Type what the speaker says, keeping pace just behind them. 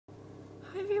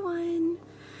everyone!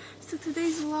 So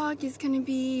today's vlog is gonna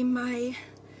be my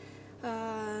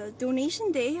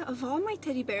donation day of all my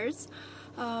teddy bears.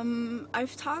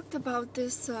 I've talked about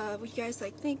this with you guys, I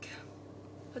think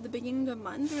at the beginning of the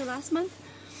month or last month,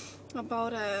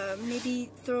 about maybe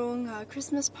throwing a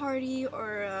Christmas party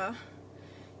or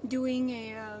doing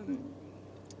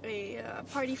a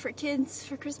party for kids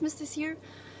for Christmas this year.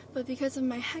 But because of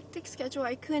my hectic schedule,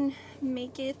 I couldn't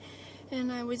make it,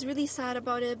 and I was really sad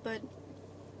about it. But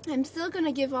I'm still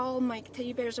gonna give all my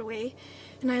teddy bears away.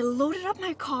 And I loaded up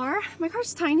my car. My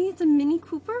car's tiny, it's a Mini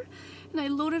Cooper, and I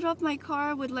loaded up my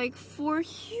car with like 4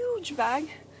 huge bags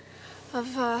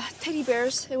of teddy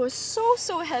bears. It was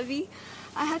so heavy.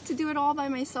 I had to do it all by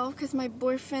myself because my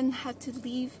boyfriend had to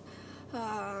leave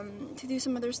to do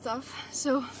some other stuff.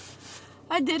 So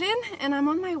I didn't, and I'm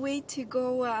on my way to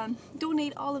go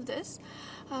donate all of this.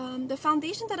 The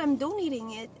foundation that I'm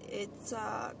donating it's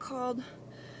called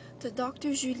the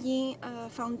Dr. Julien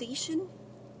Foundation.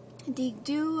 They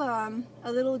do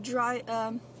a little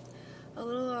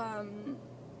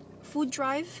food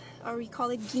drive, or we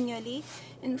call it guignoler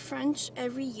in French,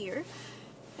 every year.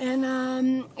 And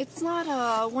it's not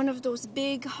one of those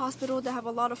big hospitals that have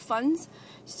a lot of funds,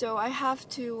 so I have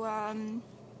to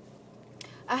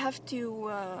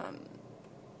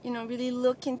you know, really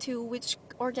look into which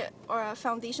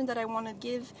foundation that I want to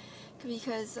give,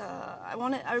 because I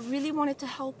really wanted to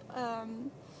help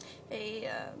a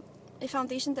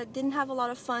foundation that didn't have a lot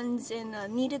of funds and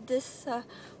needed this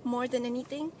more than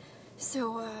anything.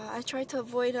 So I try to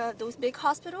avoid those big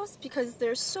hospitals because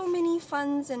there's so many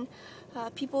funds and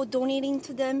people donating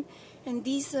to them, and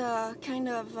these kind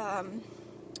of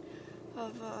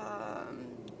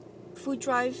food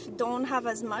drive don't have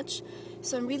as much.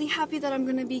 So I'm really happy that I'm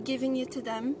gonna be giving it to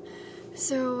them.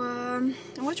 So I'm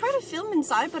gonna try to film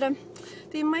inside, but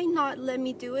they might not let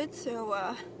me do it. So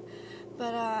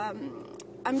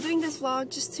I'm doing this vlog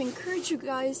just to encourage you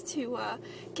guys to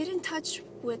get in touch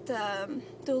with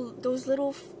those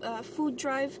little food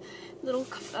drive, little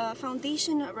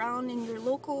foundation around in your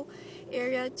local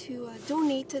area, to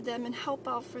donate to them and help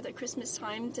out for the Christmas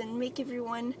times and make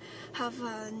everyone have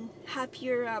a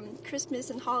happier Christmas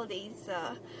and holidays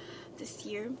this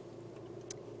year.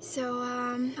 So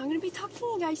I'm going to be talking to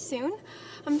you guys soon.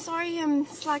 I'm sorry I'm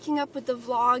slacking up with the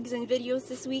vlogs and videos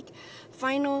this week.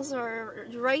 Finals are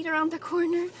right around the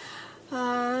corner.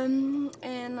 Once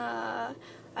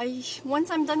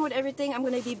I'm done with everything, I'm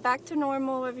going to be back to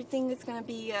normal. Everything is going to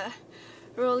be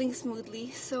rolling smoothly.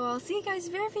 So I'll see you guys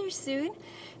very soon,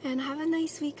 and have a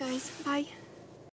nice week, guys. Bye.